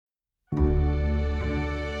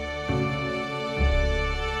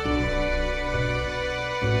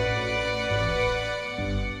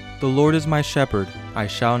The Lord is my shepherd, I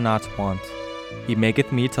shall not want. He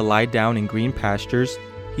maketh me to lie down in green pastures.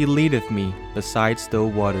 He leadeth me beside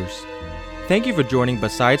still waters. Thank you for joining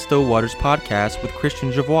Beside Still Waters podcast with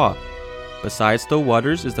Christian Javois. Beside Still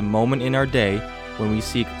Waters is the moment in our day when we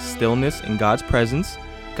seek stillness in God's presence,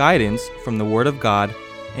 guidance from the Word of God,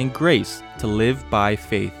 and grace to live by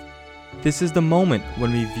faith. This is the moment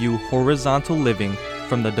when we view horizontal living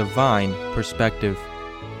from the divine perspective.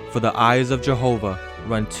 For the eyes of Jehovah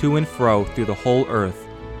run to and fro through the whole earth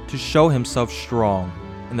to show himself strong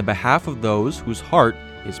in the behalf of those whose heart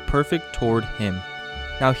is perfect toward him.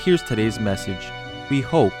 Now here's today's message. We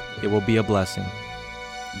hope it will be a blessing.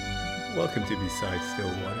 Welcome to Beside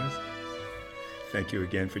Still Waters. Thank you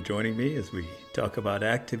again for joining me as we talk about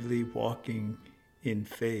actively walking in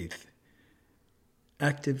faith.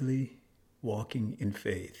 Actively walking in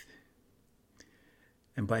faith.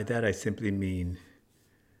 And by that I simply mean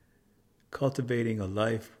cultivating a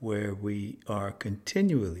life where we are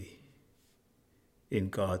continually in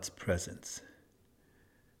God's presence.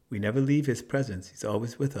 We never leave his presence. He's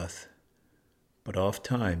always with us. But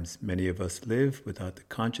oftentimes, many of us live without the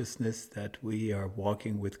consciousness that we are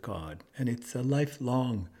walking with God. And it's a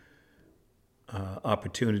lifelong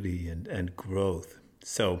opportunity and growth.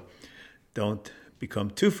 So don't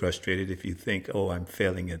become too frustrated if you think, oh, I'm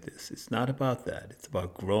failing at this. It's not about that. It's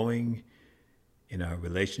about growing in our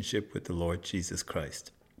relationship with the Lord Jesus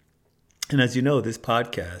Christ. And as you know, this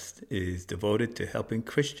podcast is devoted to helping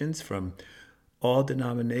Christians from all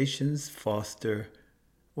denominations foster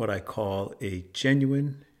what I call a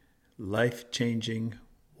genuine, life-changing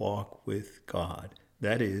walk with God.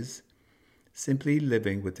 That is, simply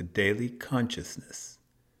living with the daily consciousness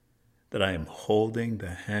that I am holding the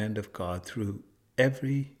hand of God through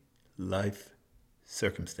every life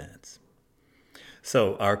circumstance.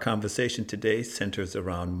 So our conversation today centers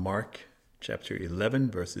around Mark chapter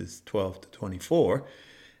 11, verses 12 to 24.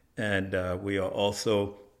 And we are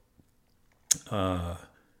also,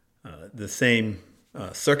 the same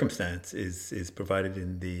circumstance is provided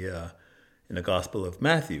in the Gospel of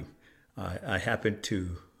Matthew. I happen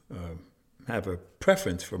to have a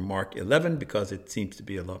preference for Mark 11 because it seems to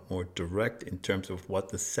be a lot more direct in terms of what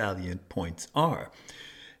the salient points are.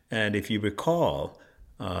 And if you recall,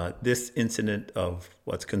 this incident of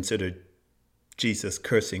what's considered Jesus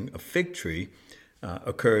cursing a fig tree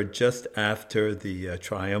occurred just after the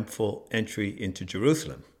triumphal entry into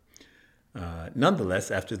Jerusalem.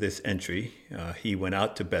 Nonetheless, after this entry, he went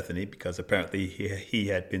out to Bethany because apparently he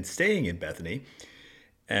had been staying in Bethany.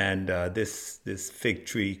 And this fig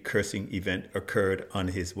tree cursing event occurred on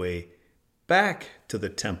his way back to the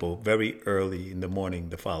temple very early in the morning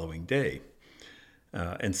the following day.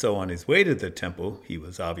 And so on his way to the temple, he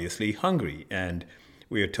was obviously hungry. And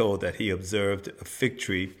we are told that he observed a fig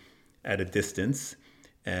tree at a distance,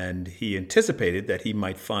 and he anticipated that he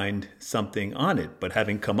might find something on it. But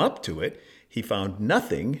having come up to it, he found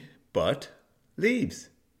nothing but leaves.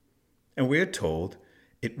 And we're told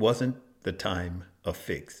it wasn't the time of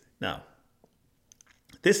figs. Now,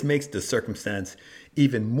 this makes the circumstance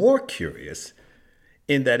even more curious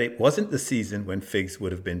in that it wasn't the season when figs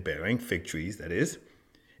would have been bearing, fig trees, that is.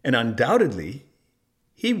 And undoubtedly,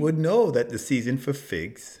 he would know that the season for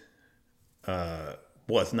figs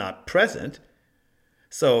was not present.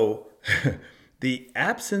 So the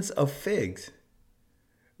absence of figs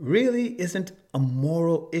really isn't a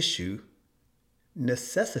moral issue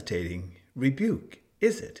necessitating rebuke,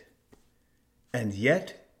 is it? And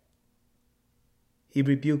yet, he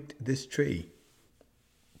rebuked this tree.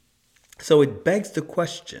 So it begs the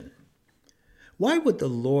question, why would the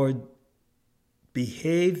Lord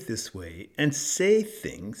behave this way and say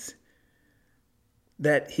things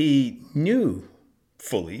that he knew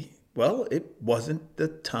fully, well, it wasn't the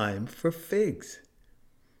time for figs?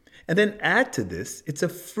 And then add to this, it's a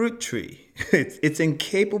fruit tree. It's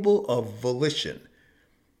incapable of volition.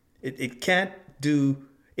 It can't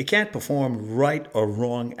perform right or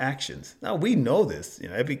wrong actions. Now, we know this.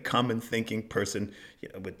 Every common thinking person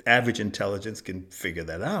with average intelligence can figure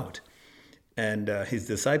that out. And his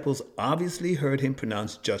disciples obviously heard him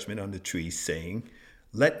pronounce judgment on the tree, saying,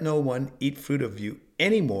 "Let no one eat fruit of you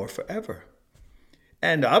anymore forever."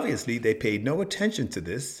 And obviously they paid no attention to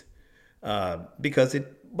this because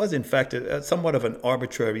it was in fact somewhat of an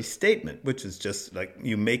arbitrary statement, which is just like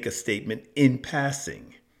you make a statement in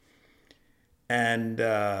passing. And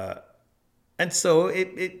so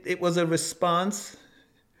it was a response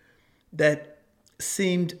that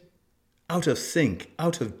seemed out of sync,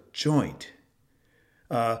 out of joint.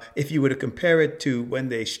 If you were to compare it to when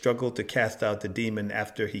they struggled to cast out the demon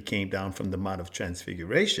after he came down from the Mount of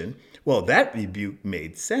Transfiguration, well, that rebuke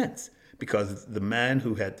made sense. because the man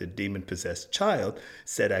who had the demon-possessed child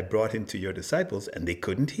said, I brought him to your disciples and they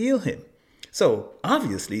couldn't heal him. So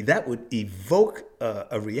obviously that would evoke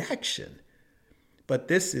a reaction. But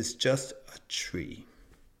this is just a tree,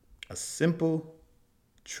 a simple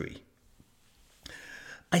tree.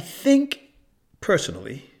 I think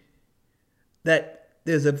personally that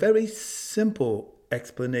there's a very simple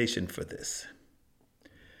explanation for this.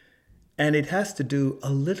 And it has to do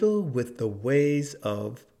a little with the ways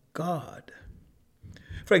of God.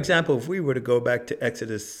 For example, if we were to go back to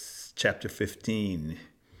Exodus chapter 15,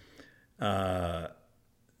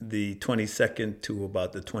 the 22nd to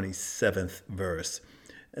about the 27th verse,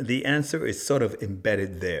 the answer is sort of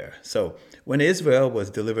embedded there. So when Israel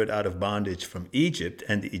was delivered out of bondage from Egypt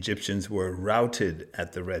and the Egyptians were routed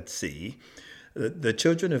at the Red Sea, the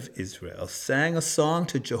children of Israel sang a song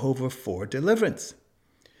to Jehovah for deliverance.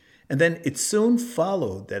 And then it soon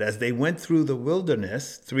followed that as they went through the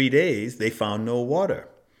wilderness 3 days, they found no water.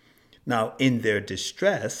 Now, in their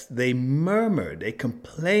distress, they murmured, they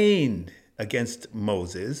complained against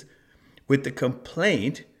Moses with the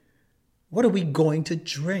complaint, what are we going to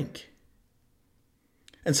drink?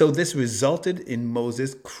 And so this resulted in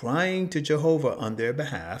Moses crying to Jehovah on their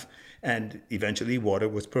behalf, and eventually water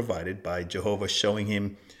was provided by Jehovah showing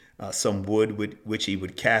him some wood which he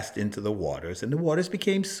would cast into the waters, and the waters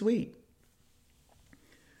became sweet.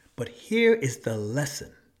 But here is the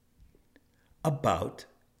lesson about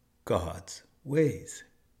God's ways.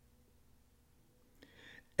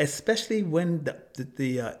 Especially when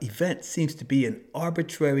the event seems to be an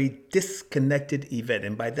arbitrary, disconnected event.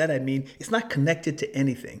 And by that I mean it's not connected to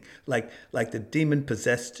anything, like the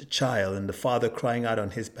demon-possessed child and the father crying out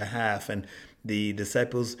on his behalf and the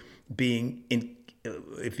disciples being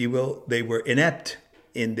if you will, they were inept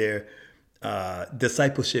in their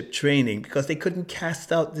discipleship training because they couldn't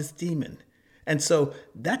cast out this demon. And so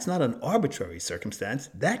that's not an arbitrary circumstance.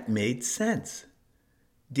 That made sense.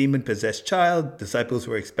 Demon-possessed child, disciples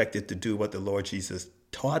were expected to do what the Lord Jesus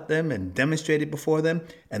taught them and demonstrated before them,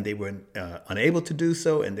 and they were unable to do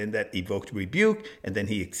so, and then that evoked rebuke, and then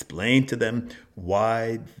he explained to them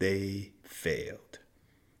why they failed.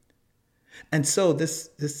 And so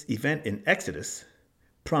this event in Exodus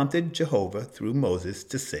prompted Jehovah through Moses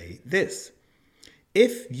to say this: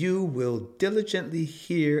 if you will diligently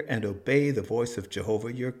hear and obey the voice of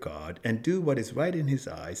Jehovah your God, and do what is right in his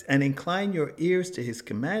eyes, and incline your ears to his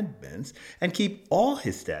commandments, and keep all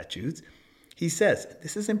his statutes, he says,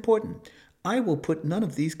 this is important, I will put none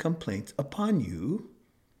of these complaints upon you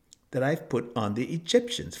that I've put on the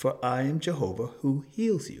Egyptians, for I am Jehovah who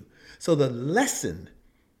heals you. So the life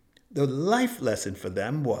lesson for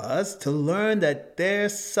them was to learn that their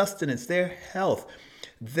sustenance, their health,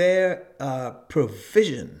 their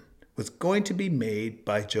provision was going to be made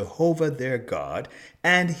by Jehovah their God,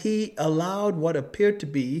 and he allowed what appeared to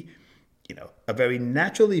be, a very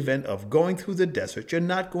natural event of going through the desert. You're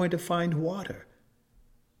not going to find water.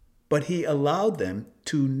 But he allowed them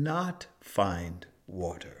to not find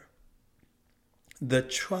water. The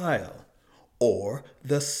trial or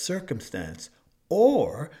the circumstance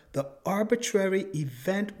or the arbitrary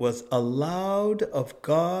event was allowed of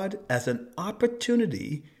God as an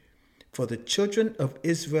opportunity for the children of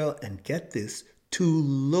Israel, and get this, to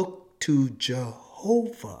look to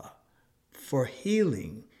Jehovah for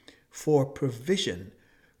healing, for provision,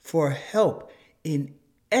 for help in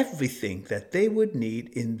everything that they would need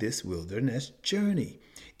in this wilderness journey.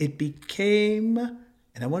 It became,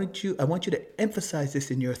 and I want you to emphasize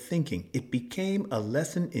this in your thinking, it became a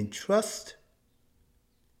lesson in trust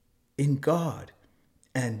in God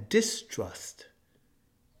and distrust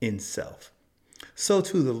in self. So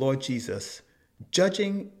too the Lord Jesus,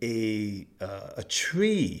 judging a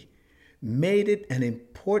tree, made it an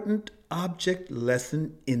important object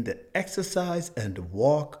lesson in the exercise and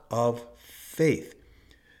walk of faith.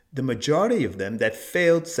 The majority of them that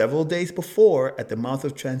failed several days before at the Mount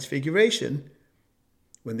of Transfiguration,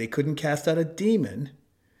 when they couldn't cast out a demon,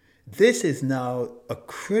 this is now a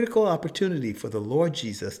critical opportunity for the Lord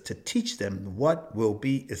Jesus to teach them what will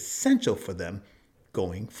be essential for them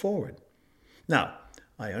going forward. Now,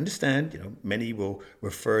 I understand, many will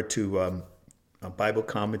refer to Bible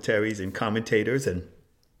commentaries and commentators, and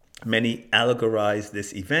many allegorize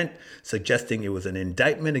this event, suggesting it was an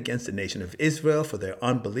indictment against the nation of Israel for their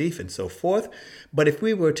unbelief and so forth. But if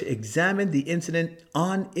we were to examine the incident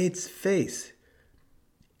on its face,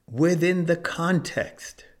 within the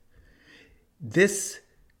context, this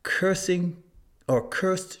cursing or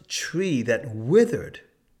cursed tree that withered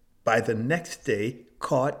by the next day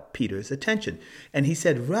caught Peter's attention. And he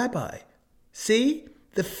said, Rabbi, see,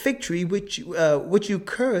 the fig tree which you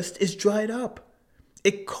cursed is dried up.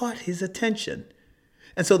 It caught his attention.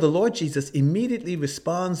 And so the Lord Jesus immediately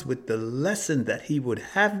responds with the lesson that he would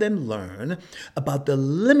have them learn about the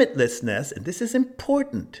limitlessness, and this is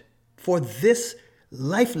important for this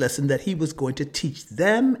life lesson that he was going to teach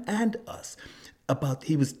them and us.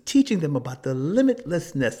 He was teaching them about the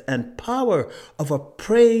limitlessness and power of a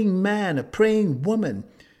praying man, a praying woman,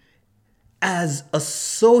 as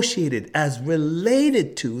associated, as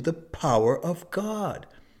related to the power of God.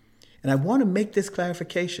 And I want to make this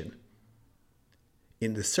clarification.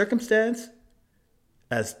 In the circumstance,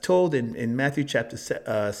 as told in Matthew chapter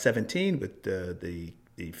 17 with the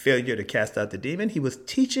failure to cast out the demon, he was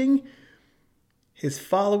teaching his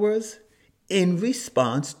followers in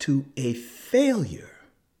response to a failure.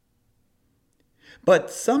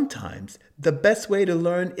 But sometimes the best way to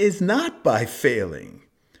learn is not by failing.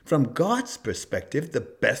 From God's perspective, the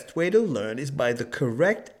best way to learn is by the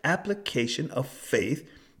correct application of faith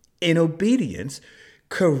in obedience,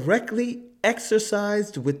 correctly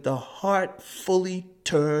exercised with the heart fully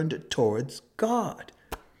turned towards God.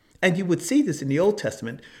 And you would see this in the Old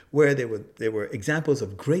Testament where there were examples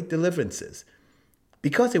of great deliverances.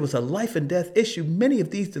 Because it was a life and death issue, many of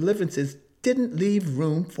these deliverances didn't leave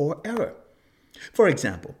room for error. For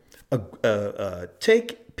example,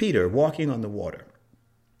 take Peter walking on the water.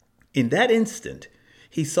 In that instant,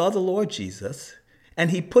 he saw the Lord Jesus, and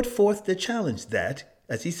he put forth the challenge that,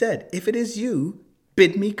 as he said, "If it is you,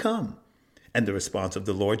 bid me come." And the response of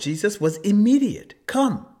the Lord Jesus was immediate,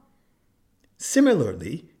 "Come."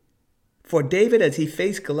 Similarly, for David, as he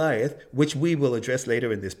faced Goliath, which we will address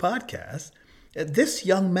later in this podcast, this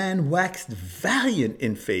young man waxed valiant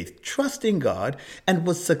in faith, trusting God, and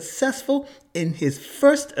was successful in his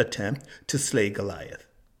first attempt to slay Goliath.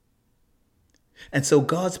 And so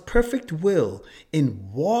God's perfect will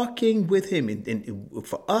in walking with him,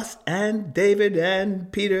 for us and David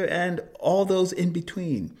and Peter and all those in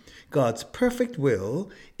between, God's perfect will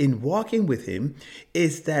in walking with him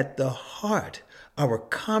is that the heart, our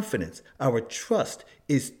confidence, our trust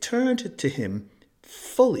is turned to him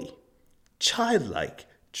fully, childlike,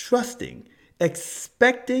 trusting,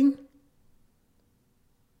 expecting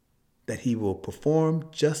that he will perform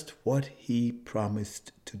just what he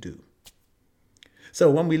promised to do. So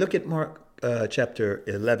when we look at Mark chapter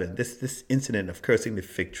 11, this incident of cursing the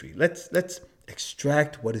fig tree, let's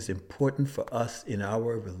extract what is important for us in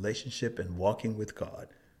our relationship and walking with God.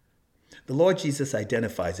 The Lord Jesus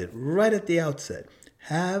identifies it right at the outset.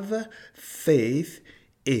 Have faith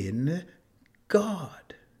in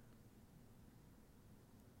God.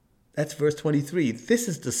 That's verse 23. This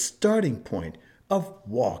is the starting point of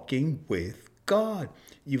walking with God.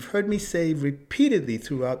 You've heard me say repeatedly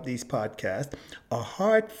throughout these podcasts, a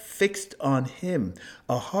heart fixed on him,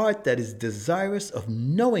 a heart that is desirous of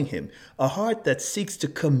knowing him, a heart that seeks to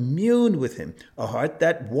commune with him, a heart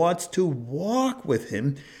that wants to walk with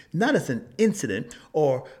him, not as an incident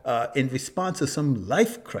or in response to some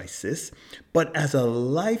life crisis, but as a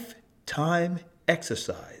lifetime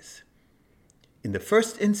exercise. In the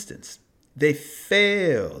first instance, they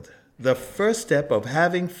failed the first step of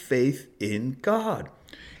having faith in God.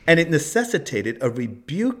 And it necessitated a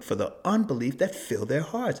rebuke for the unbelief that filled their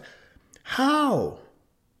hearts. How?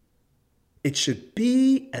 It should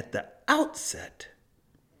be at the outset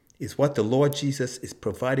is what the Lord Jesus is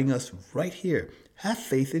providing us right here. Have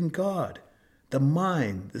faith in God. The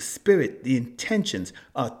mind, the spirit, the intentions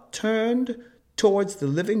are turned towards the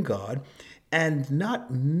living God and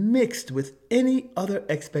not mixed with any other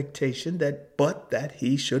expectation but that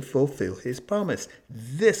he should fulfill his promise.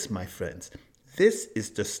 This, my friends, this is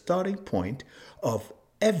the starting point of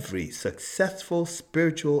every successful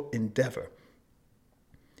spiritual endeavor.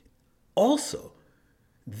 Also,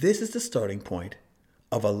 this is the starting point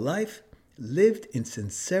of a life lived in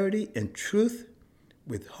sincerity and truth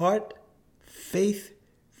with heart, faith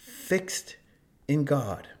fixed in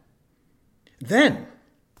God. Then,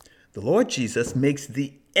 the Lord Jesus makes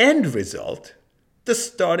the end result the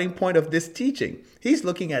starting point of this teaching. He's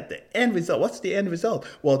looking at the end result. What's the end result?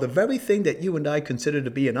 Well, the very thing that you and I consider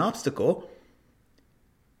to be an obstacle,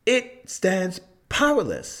 it stands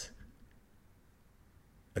powerless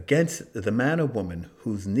against the man or woman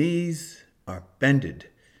whose knees are bended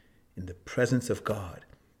in the presence of God,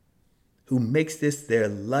 who makes this their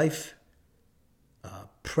life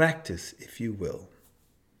practice, if you will.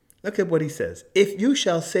 Look at what he says. If you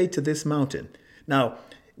shall say to this mountain. Now,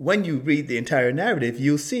 when you read the entire narrative,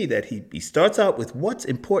 you'll see that he starts out with what's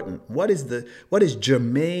important, what is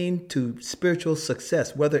germane to spiritual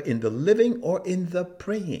success, whether in the living or in the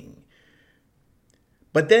praying.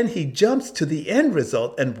 But then he jumps to the end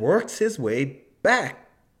result and works his way back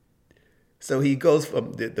So he goes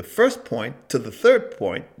from the first point to the third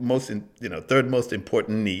point, third most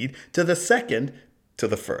important need, to the second to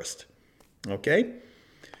the first. Okay?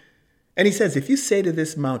 And he says, if you say to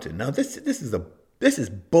this mountain, now this is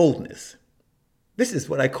boldness. This is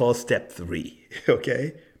what I call step 3.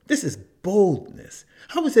 Okay? This is boldness.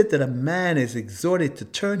 How is it that a man is exhorted to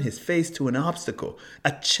turn his face to an obstacle,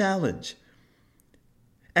 a challenge,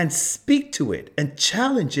 and speak to it and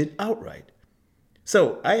challenge it outright?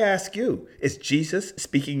 So I ask you, is Jesus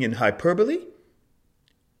speaking in hyperbole?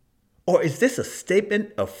 Or is this a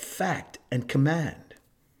statement of fact and command?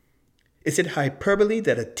 Is it hyperbole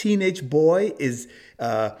that a teenage boy is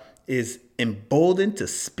emboldened to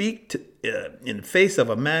speak in the face of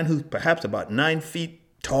a man who's perhaps about 9 feet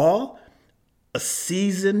tall, a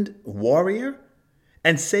seasoned warrior,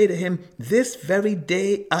 and say to him, this very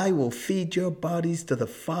day I will feed your bodies to the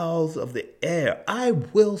fowls of the air. I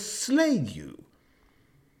will slay you.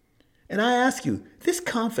 And I ask you, this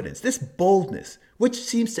confidence, this boldness, which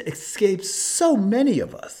seems to escape so many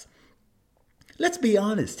of us, let's be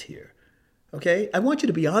honest here, okay? I want you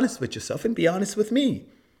to be honest with yourself and be honest with me.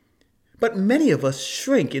 But many of us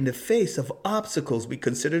shrink in the face of obstacles we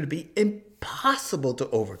consider to be impossible to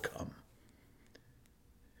overcome.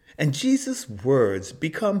 And Jesus' words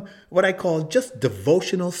become what I call just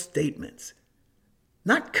devotional statements.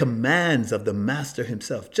 Not commands of the master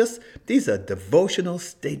himself, just these are devotional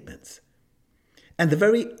statements. And the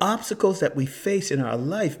very obstacles that we face in our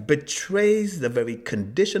life betrays the very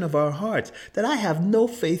condition of our hearts, that I have no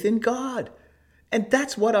faith in God. And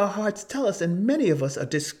that's what our hearts tell us, and many of us are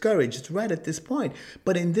discouraged right at this point.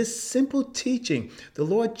 But in this simple teaching, the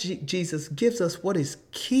Lord Jesus gives us what is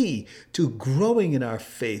key to growing in our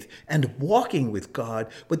faith and walking with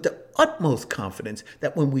God with the utmost confidence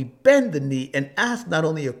that when we bend the knee and ask not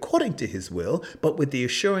only according to his will, but with the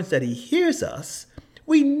assurance that he hears us,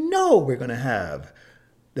 we know we're going to have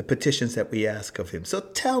the petitions that we ask of him. So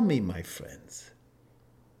tell me, my friends,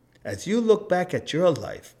 as you look back at your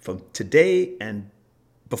life from today and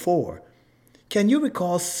before, can you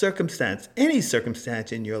recall any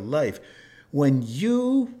circumstance in your life when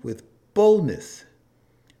you, with boldness,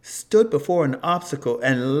 stood before an obstacle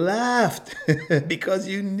and laughed because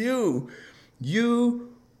you knew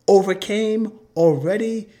you overcame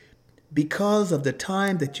already because of the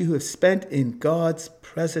time that you have spent in God's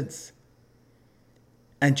presence?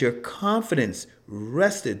 And your confidence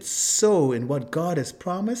rested so in what God has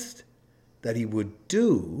promised that he would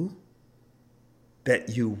do that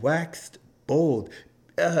you waxed bold.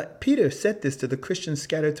 Peter said this to the Christians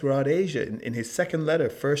scattered throughout Asia in his second letter,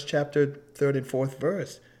 first chapter, 3rd and 4th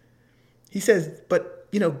verse. He says,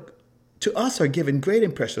 but, to us are given great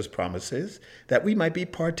and precious promises that we might be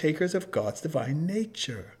partakers of God's divine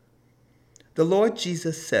nature. The Lord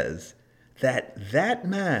Jesus says that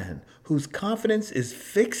man whose confidence is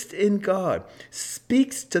fixed in God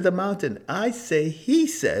speaks to the mountain. I say he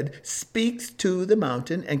said, speaks to the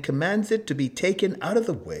mountain and commands it to be taken out of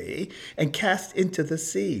the way and cast into the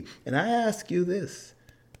sea. And I ask you this,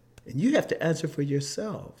 and you have to answer for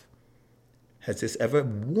yourself. Has this ever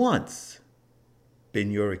once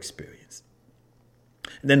been your experience?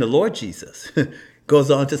 And then the Lord Jesus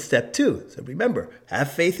goes on to step 2. So remember,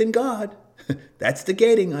 have faith in God. That's the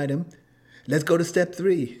gating item. Let's go to step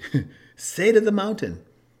 3. Say to the mountain,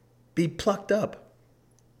 be plucked up.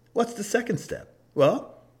 What's the second step?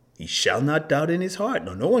 Well, he shall not doubt in his heart.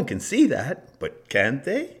 No one can see that, but can't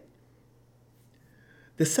they?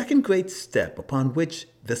 The second great step upon which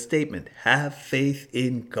the statement, have faith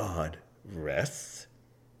in God, rests.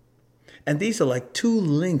 And these are like 2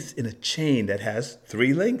 links in a chain that has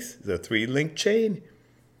 3 links. The 3-link chain.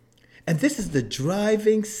 And this is the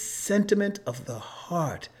driving sentiment of the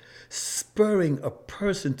heart, spurring a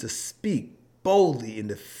person to speak boldly in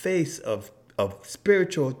the face of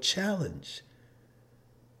spiritual challenge.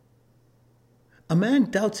 A man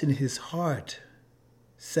doubts in his heart,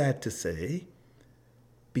 sad to say,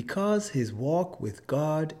 because his walk with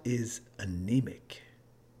God is anemic.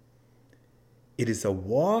 It is a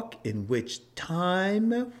walk in which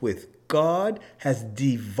time with God has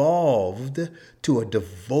devolved to a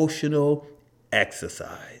devotional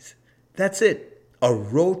exercise. That's it. A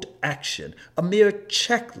rote action, a mere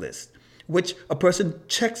checklist, which a person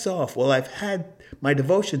checks off. Well, I've had my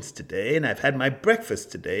devotions today, and I've had my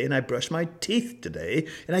breakfast today, and I brushed my teeth today,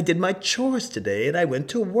 and I did my chores today, and I went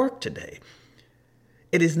to work today.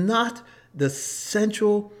 It is not the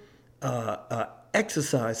central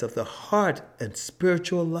exercise of the heart and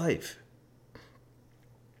spiritual life.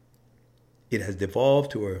 It has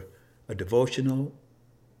devolved to a devotional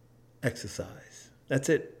exercise. That's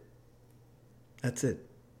it. That's it.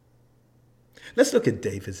 Let's look at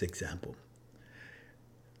David's example.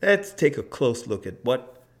 let's take a close look at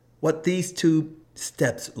what these two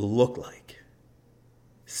steps look like.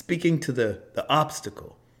 Speaking to the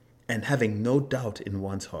obstacle and having no doubt in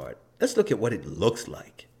one's heart. Let's look at what it looks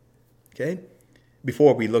like, okay?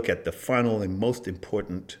 Before we look at the final and most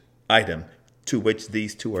important item to which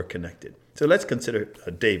these two are connected. So let's consider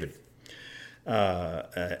David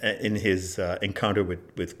in his encounter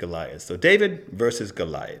with Goliath. So David versus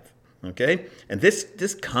Goliath, okay? And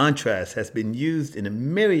this contrast has been used in a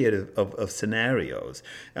myriad of scenarios.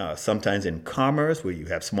 Sometimes in commerce, where you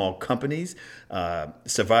have small companies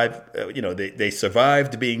they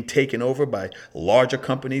survived being taken over by larger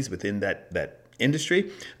companies within that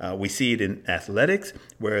industry. We see it in athletics,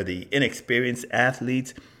 where the inexperienced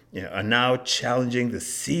athletes are now challenging the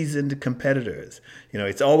seasoned competitors.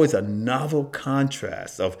 It's always a novel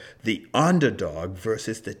contrast of the underdog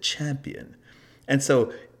versus the champion. And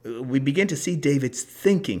so we begin to see David's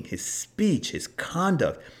thinking, his speech, his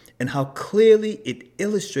conduct, and how clearly it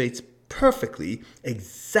illustrates perfectly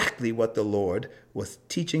exactly what the Lord was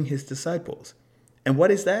teaching his disciples. And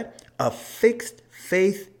what is that? A fixed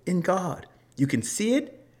faith in God. You can see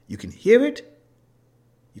it, you can hear it,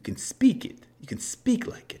 you can speak it, you can speak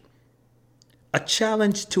like it. A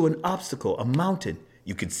challenge to an obstacle, a mountain.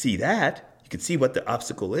 You can see that. You can see what the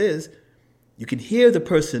obstacle is. You can hear the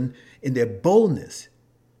person in their boldness.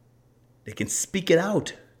 They can speak it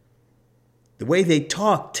out. The way they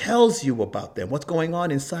talk tells you about them, what's going on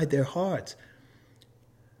inside their hearts.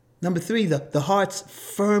 Number 3, the heart's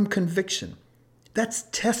firm conviction. That's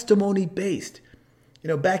testimony based.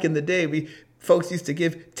 Back in the day, folks used to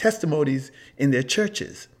give testimonies in their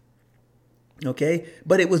churches. Okay,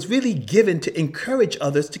 but it was really given to encourage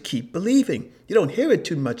others to keep believing. You don't hear it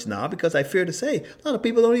too much now because I fear to say a lot of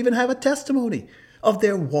people don't even have a testimony of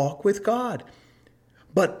their walk with God.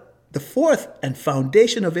 But the fourth and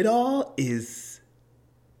foundation of it all is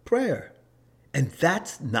prayer. And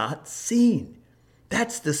that's not seen.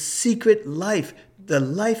 That's the secret life, the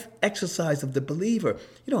life exercise of the believer.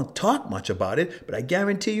 You don't talk much about it, but I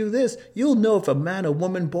guarantee you this. You'll know if a man, a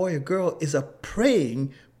woman, boy, or girl is a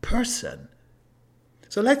praying person.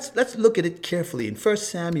 So let's look at it carefully. In 1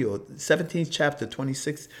 Samuel, 17th chapter,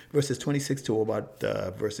 26, verses 26 to about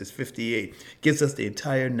verses 58, gives us the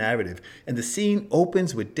entire narrative. And the scene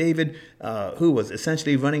opens with David, who was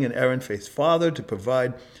essentially running an errand for his father to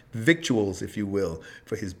provide victuals, if you will,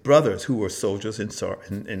 for his brothers who were soldiers in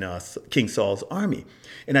King Saul's army.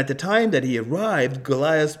 And at the time that he arrived,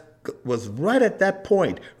 Goliath was right at that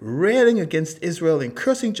point railing against Israel and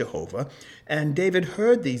cursing Jehovah. And David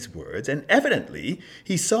heard these words, and evidently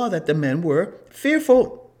he saw that the men were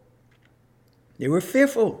fearful. They were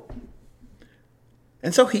fearful.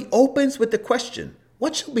 And so he opens with the question,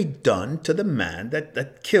 what shall be done to the man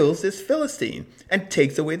that kills this Philistine and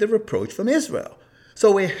takes away the reproach from Israel?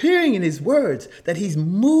 So we're hearing in his words that he's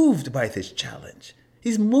moved by this challenge.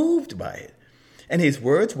 He's moved by it. And his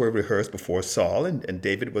words were rehearsed before Saul, and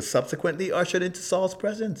David was subsequently ushered into Saul's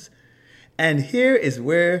presence. And here is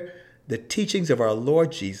where the teachings of our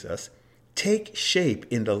Lord Jesus take shape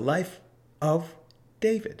in the life of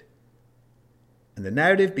David. And the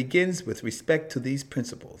narrative begins with respect to these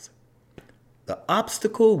principles. The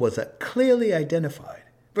obstacle was clearly identified.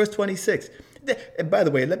 Verse 26. And by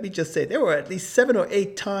the way, let me just say, there were at least 7 or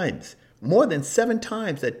 8 times, more than 7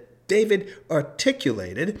 times, that David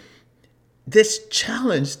articulated this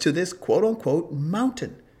challenge to this quote-unquote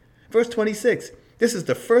mountain. Verse 26, this is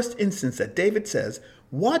the first instance that David says,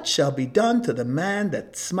 what shall be done to the man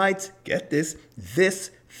that smites, get this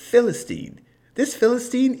Philistine? This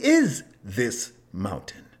Philistine is this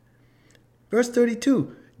mountain. Verse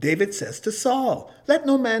 32, David says to Saul, let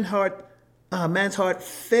no man's heart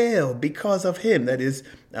fail because of him, that is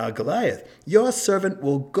Goliath. Your servant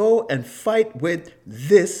will go and fight with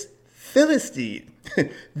this Philistine.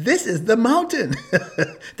 This is the mountain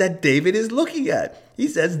that David is looking at. He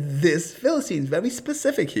says this Philistine is very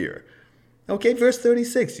specific here. Okay, verse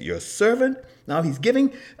 36, your servant. Now he's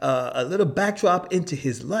giving a little backdrop into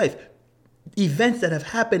his life. Events that have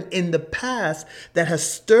happened in the past that has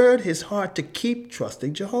stirred his heart to keep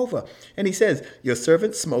trusting Jehovah. And he says, your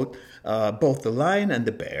servant smote both the lion and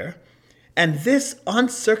the bear. And this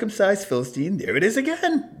uncircumcised Philistine, there it is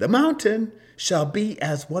again, the mountain, shall be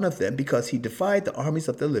as one of them because he defied the armies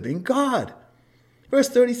of the living God. Verse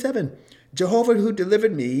 37, Jehovah who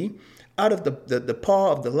delivered me out of the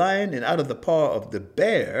paw of the lion and out of the paw of the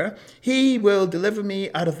bear, he will deliver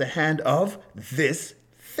me out of the hand of this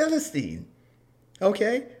Philistine.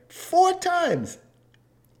 Okay? 4 times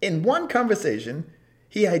in one conversation,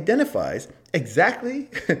 he identifies exactly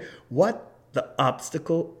what the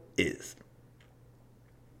obstacle is.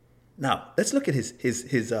 Now, let's look at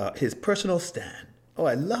his personal stand. Oh,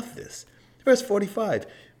 I love this. Verse 45.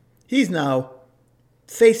 He's now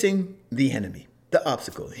facing the enemy, the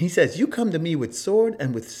obstacle. He says, you come to me with sword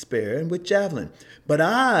and with spear and with javelin, but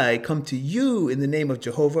I come to you in the name of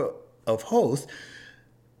Jehovah of hosts,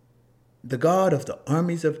 the God of the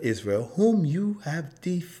armies of Israel, whom you have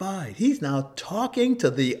defied. He's now talking to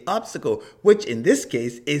the obstacle, which in this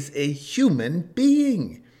case is a human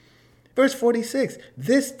being. Verse 46,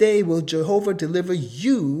 this day will Jehovah deliver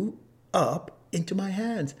you up into my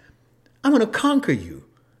hands. I'm going to conquer you.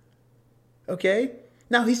 Okay?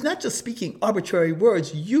 Now, he's not just speaking arbitrary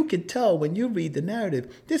words. You can tell when you read the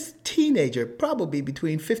narrative, this teenager, probably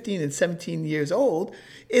between 15 and 17 years old,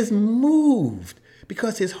 is moved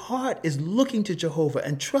because his heart is looking to Jehovah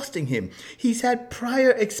and trusting him. He's had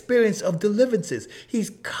prior experience of deliverances.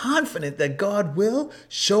 He's confident that God will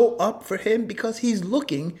show up for him because he's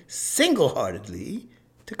looking single-heartedly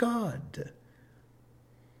to God.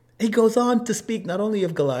 He goes on to speak not only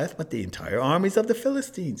of Goliath, but the entire armies of the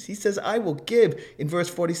Philistines. He says, I will give, in verse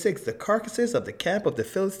 46, the carcasses of the camp of the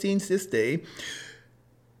Philistines this day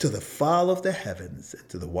to the fowl of the heavens and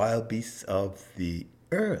to the wild beasts of the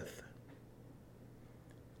earth.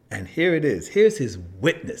 And here it is. Here's his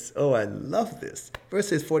witness. Oh, I love this.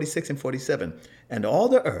 Verses 46 and 47. And all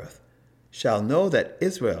the earth shall know that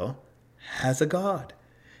Israel has a God.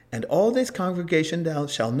 And all this congregation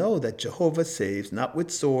shall know that Jehovah saves, not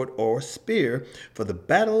with sword or spear, for the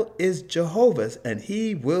battle is Jehovah's, and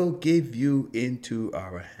he will give you into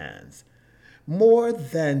our hands. More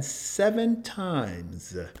than 7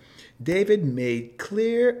 times, David made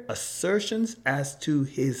clear assertions as to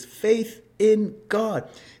his faith in God.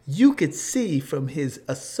 You could see from his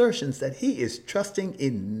assertions that he is trusting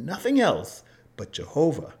in nothing else but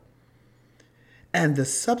Jehovah. And the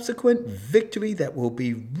subsequent victory that will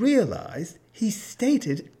be realized, he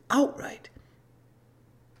stated outright.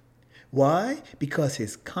 Why? Because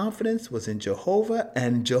his confidence was in Jehovah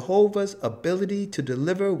and Jehovah's ability to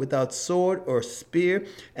deliver without sword or spear,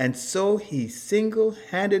 and so he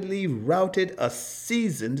single-handedly routed a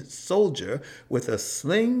seasoned soldier with a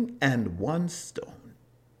sling and 1 stone.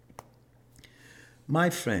 My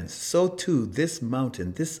friends, so too this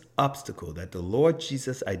mountain, this obstacle that the Lord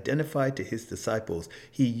Jesus identified to his disciples,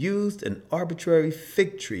 he used an arbitrary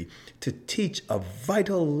fig tree to teach a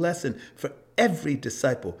vital lesson for every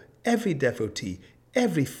disciple, every devotee,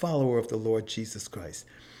 every follower of the Lord Jesus Christ.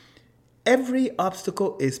 Every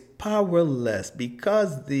obstacle is powerless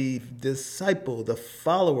because the disciple, the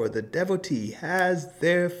follower, the devotee has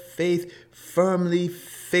their faith firmly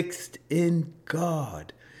fixed in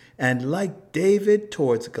God. And like David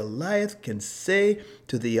towards Goliath can say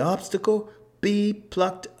to the obstacle, be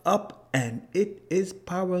plucked up, and it is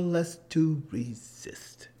powerless to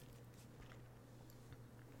resist.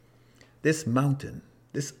 This mountain,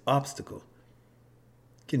 this obstacle,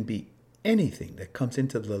 can be anything that comes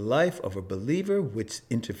into the life of a believer which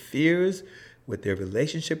interferes with their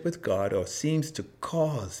relationship with God or seems to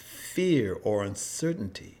cause fear or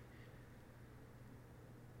uncertainty.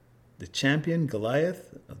 The champion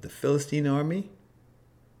Goliath of the Philistine army,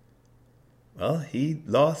 well, he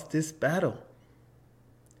lost this battle.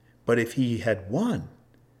 But if he had won,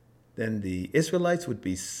 then the Israelites would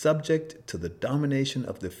be subject to the domination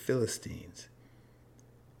of the Philistines.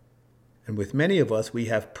 And with many of us, we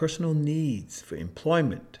have personal needs for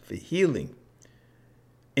employment, for healing,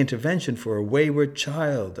 intervention for a wayward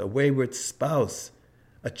child, a wayward spouse,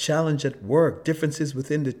 a challenge at work, differences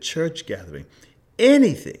within the church gathering.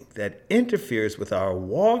 Anything that interferes with our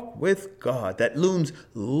walk with God, that looms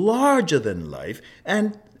larger than life,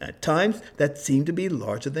 and at times that seem to be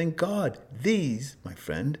larger than God. These, my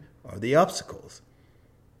friend, are the obstacles.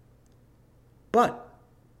 But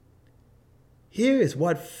here is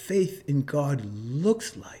what faith in God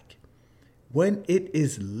looks like when it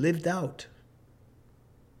is lived out.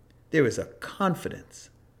 There is a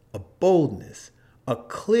confidence, a boldness, a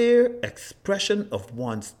clear expression of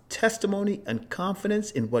one's testimony and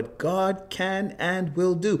confidence in what God can and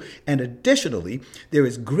will do. And additionally, there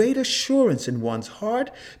is great assurance in one's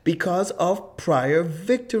heart because of prior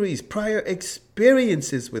victories, prior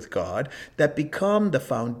experiences with God that become the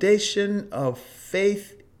foundation of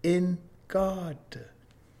faith in God.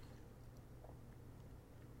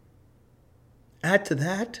 Add to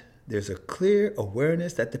that, there's a clear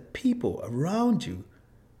awareness that the people around you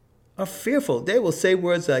are fearful. They will say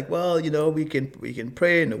words like, well, we can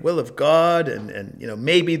pray in the will of God and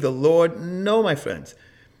maybe the Lord. No, my friends.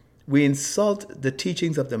 We insult the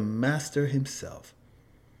teachings of the Master himself.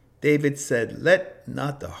 David said, let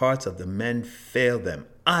not the hearts of the men fail them.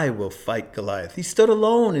 I will fight Goliath. He stood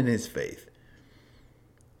alone in his faith.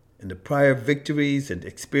 And the prior victories and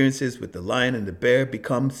experiences with the lion and the bear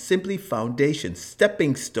become simply foundations,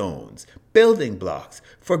 stepping stones, building blocks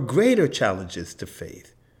for greater challenges to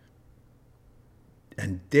faith.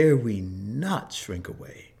 And dare we not shrink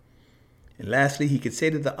away. And lastly, he could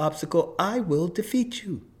say to the obstacle, I will defeat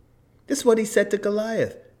you. This is what he said to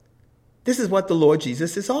Goliath. This is what the Lord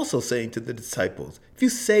Jesus is also saying to the disciples. If you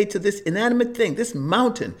say to this inanimate thing, this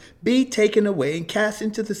mountain, be taken away and cast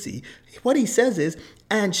into the sea, what he says is,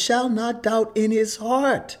 and shall not doubt in his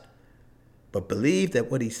heart, but believe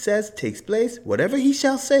that what he says takes place, whatever he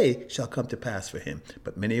shall say shall come to pass for him.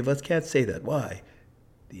 But many of us can't say that. Why?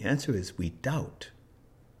 The answer is we doubt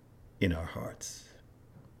in our hearts.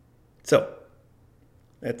 So,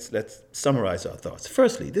 let's summarize our thoughts.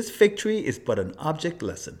 Firstly, this victory is but an object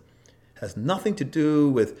lesson. Has nothing to do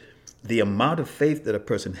with the amount of faith that a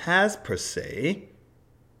person has per se,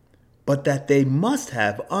 but that they must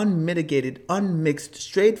have unmitigated, unmixed,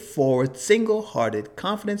 straightforward, single-hearted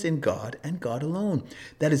confidence in God and God alone.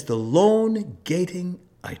 That is the lone gating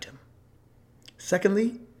item.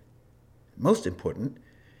 Secondly, most important,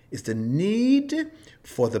 is the need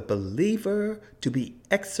for the believer to be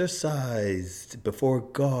exercised before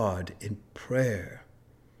God in prayer.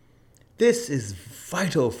 This is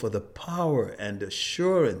vital for the power and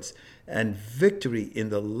assurance and victory in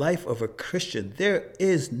the life of a Christian. There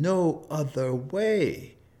is no other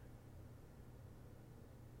way.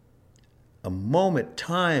 A moment,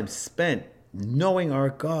 time spent knowing our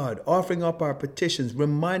God, offering up our petitions,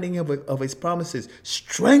 reminding Him of His promises,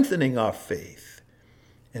 strengthening our faith.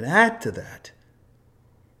 And add to that,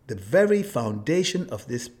 the very foundation of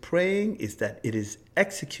this praying is that it is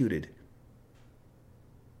executed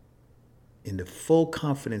in the full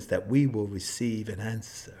confidence that we will receive an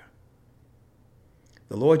answer.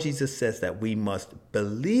 The Lord Jesus says that we must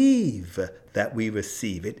believe that we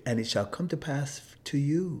receive it, and it shall come to pass to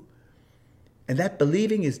you. And that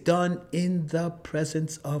believing is done in the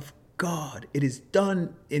presence of God. It is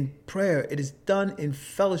done in prayer. It is done in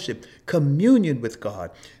fellowship, communion with God.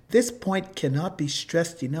 This point cannot be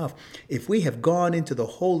stressed enough. If we have gone into the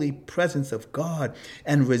holy presence of God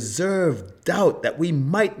and reserved doubt that we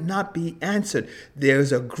might not be answered,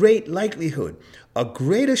 there's a great likelihood, a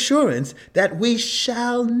great assurance that we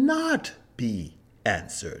shall not be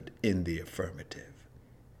answered in the affirmative.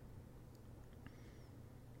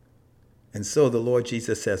 And so the Lord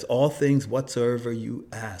Jesus says, all things whatsoever you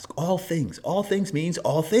ask, all things means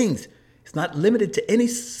all things. It's not limited to any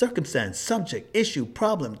circumstance, subject, issue,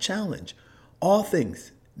 problem, challenge. All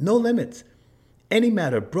things, no limits. Any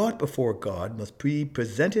matter brought before God must be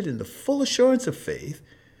presented in the full assurance of faith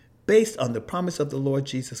based on the promise of the Lord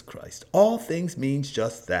Jesus Christ. All things means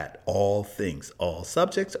just that, all things, all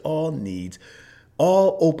subjects, all needs,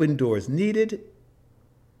 all open doors needed,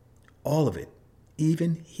 all of it,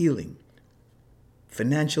 even healing.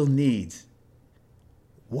 Financial needs.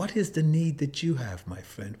 What is the need that you have, my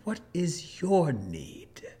friend? What is your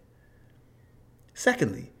need?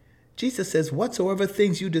 Secondly, Jesus says, whatsoever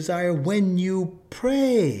things you desire when you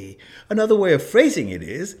pray. Another way of phrasing it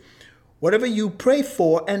is, whatever you pray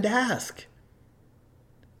for and ask.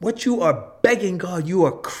 What you are begging God, you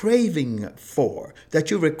are craving for, that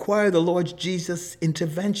you require the Lord Jesus'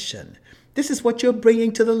 intervention. This is what you're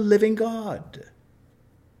bringing to the living God.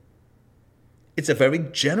 It's a very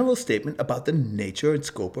general statement about the nature and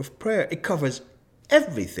scope of prayer. It covers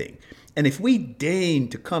everything. And if we deign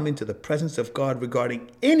to come into the presence of God regarding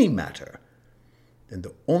any matter, then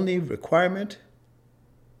the only requirement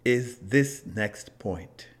is this next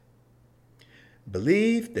point.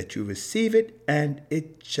 Believe that you receive it, and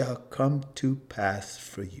it shall come to pass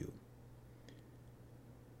for you.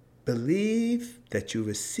 Believe that you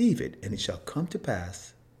receive it, and it shall come to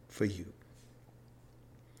pass for you.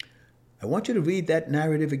 I want you to read that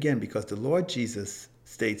narrative again, because the Lord Jesus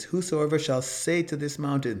states, whosoever shall say to this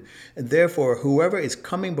mountain, and therefore whoever is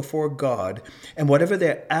coming before God, and whatever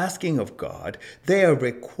they're asking of God, they are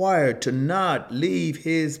required to not leave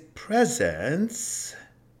His presence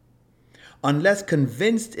unless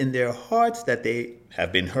convinced in their hearts that they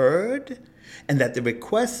have been heard and that the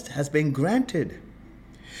request has been granted.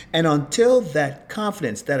 And until that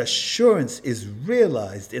confidence, that assurance is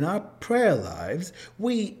realized in our prayer lives,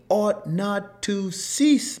 we ought not to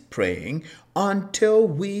cease praying until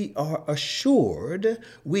we are assured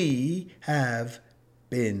we have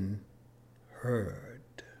been heard.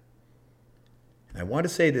 I want to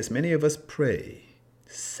say this, many of us pray,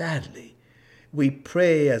 sadly, we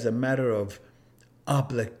pray as a matter of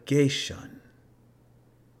obligation.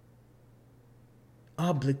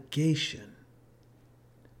 Obligation.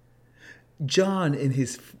 John, in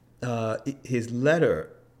his letter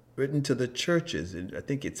written to the churches. And I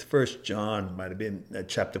think it's 1 John, might have been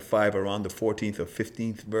chapter 5, around the 14th or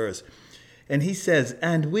 15th verse. And he says,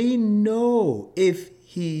 and we know if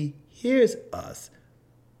he hears us.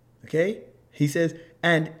 Okay? He says,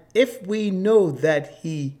 and if we know that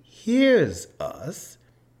he hears us,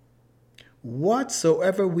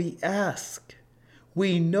 whatsoever we ask,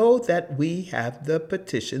 we know that we have the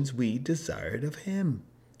petitions we desired of him.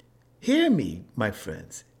 Hear me, my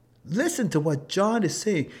friends. Listen to what John is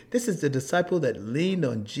saying. This is the disciple that leaned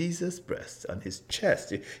on Jesus' breast, on his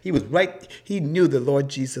chest. He was right. He knew the Lord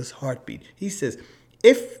Jesus' heartbeat. He says,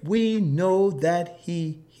 if we know that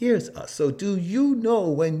he hears us. So do you know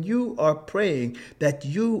when you are praying that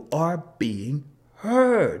you are being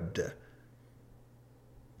heard?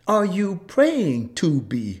 Are you praying to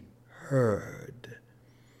be heard?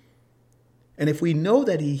 And if we know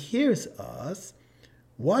that he hears us,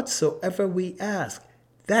 whatsoever we ask,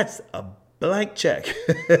 that's a blank check.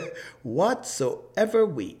 Whatsoever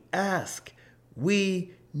we ask,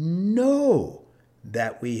 we know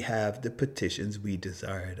that we have the petitions we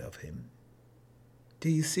desired of him. Do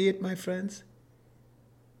you see it, my friends?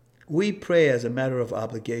 We pray as a matter of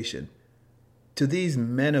obligation. To these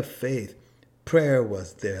men of faith, prayer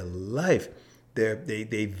was their life.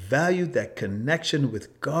 They valued that connection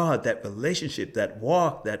with God, that relationship, that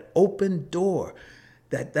walk, that open door.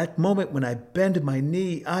 That moment when I bend my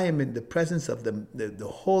knee, I am in the presence of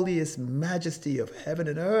the holiest majesty of heaven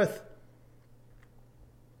and earth.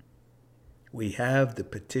 We have the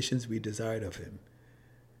petitions we desired of him.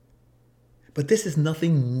 But this is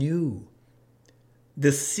nothing new.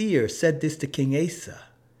 The seer said this to King Asa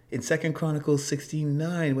in 2 Chronicles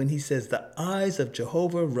 16:9 when he says, the eyes of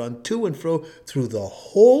Jehovah run to and fro through the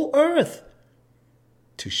whole earth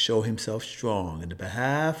to show himself strong in the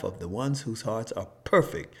behalf of the ones whose hearts are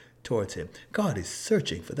perfect towards him. God is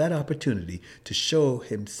searching for that opportunity to show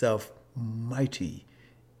himself mighty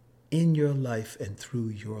in your life and through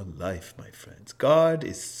your life, my friends. God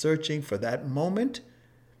is searching for that moment,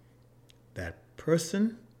 that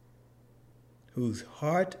person whose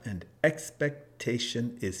heart and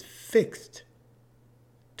expectation is fixed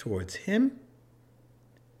towards him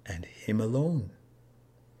and him alone.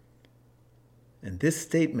 And this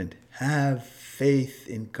statement, have faith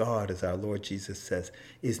in God, as our Lord Jesus says,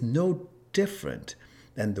 is no different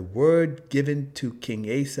than the word given to King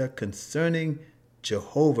Asa concerning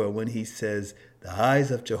Jehovah when he says, the eyes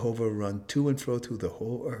of Jehovah run to and fro through the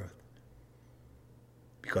whole earth.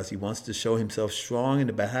 Because he wants to show himself strong in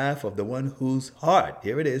the behalf of the one whose heart,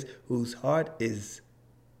 here it is, whose heart is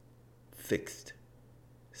fixed,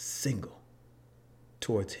 single,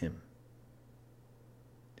 towards him.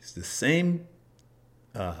 It's the same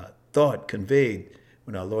thought conveyed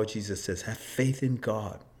when our Lord Jesus says, have faith in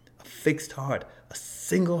God, a fixed heart, a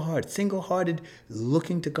single heart, single-hearted,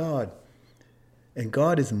 looking to God. And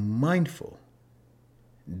God is mindful,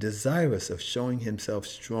 desirous of showing himself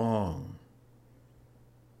strong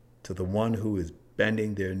to the one who is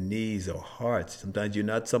bending their knees or hearts. Sometimes you're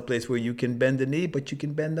not someplace where you can bend the knee, but you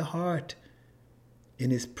can bend the heart in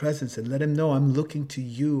his presence and let him know, I'm looking to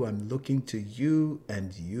you. I'm looking to you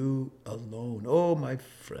and you alone. Oh, my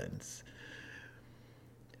friends,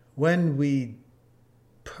 when we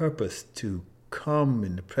purpose to come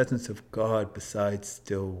in the presence of God beside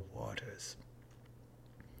still waters,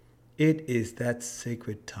 it is that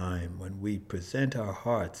sacred time when we present our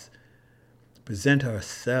hearts, present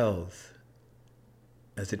ourselves,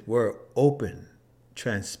 as it were, open,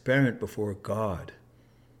 transparent before God.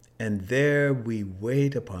 And there we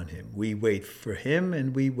wait upon him. We wait for him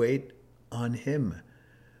and we wait on him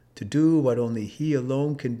to do what only he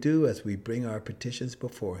alone can do as we bring our petitions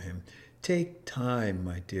before him. Take time,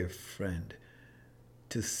 my dear friend,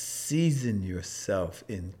 to season yourself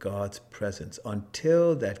in God's presence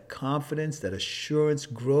until that confidence, that assurance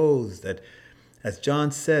grows, that, as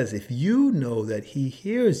John says, if you know that he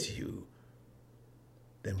hears you,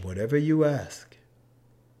 then whatever you ask,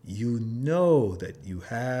 you know that you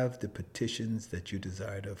have the petitions that you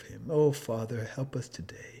desired of him. Oh, Father, help us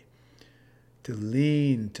today to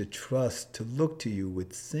lean, to trust, to look to you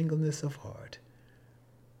with singleness of heart,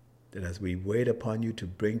 that as we wait upon you to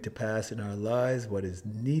bring to pass in our lives what is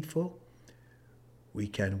needful, we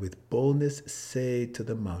can with boldness say to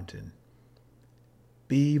the mountain,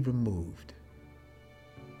 be removed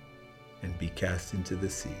and be cast into the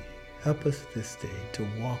sea. Help us this day to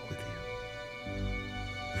walk with you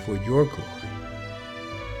for your glory,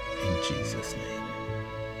 in Jesus' name.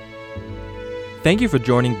 Thank you for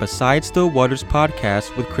joining Beside Still Waters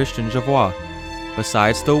podcast with Christian Javois.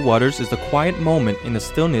 Beside Still Waters is the quiet moment in the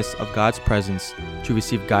stillness of God's presence to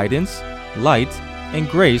receive guidance, light, and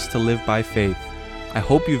grace to live by faith. I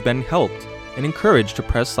hope you've been helped and encouraged to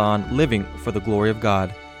press on living for the glory of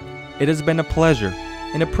God. It has been a pleasure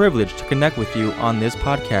and a privilege to connect with you on this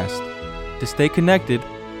podcast. To stay connected,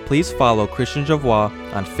 please follow Christian Javois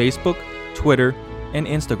on Facebook, Twitter, and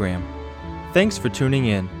Instagram. Thanks for tuning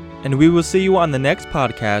in, and we will see you on the next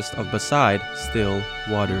podcast of Beside Still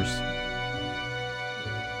Waters.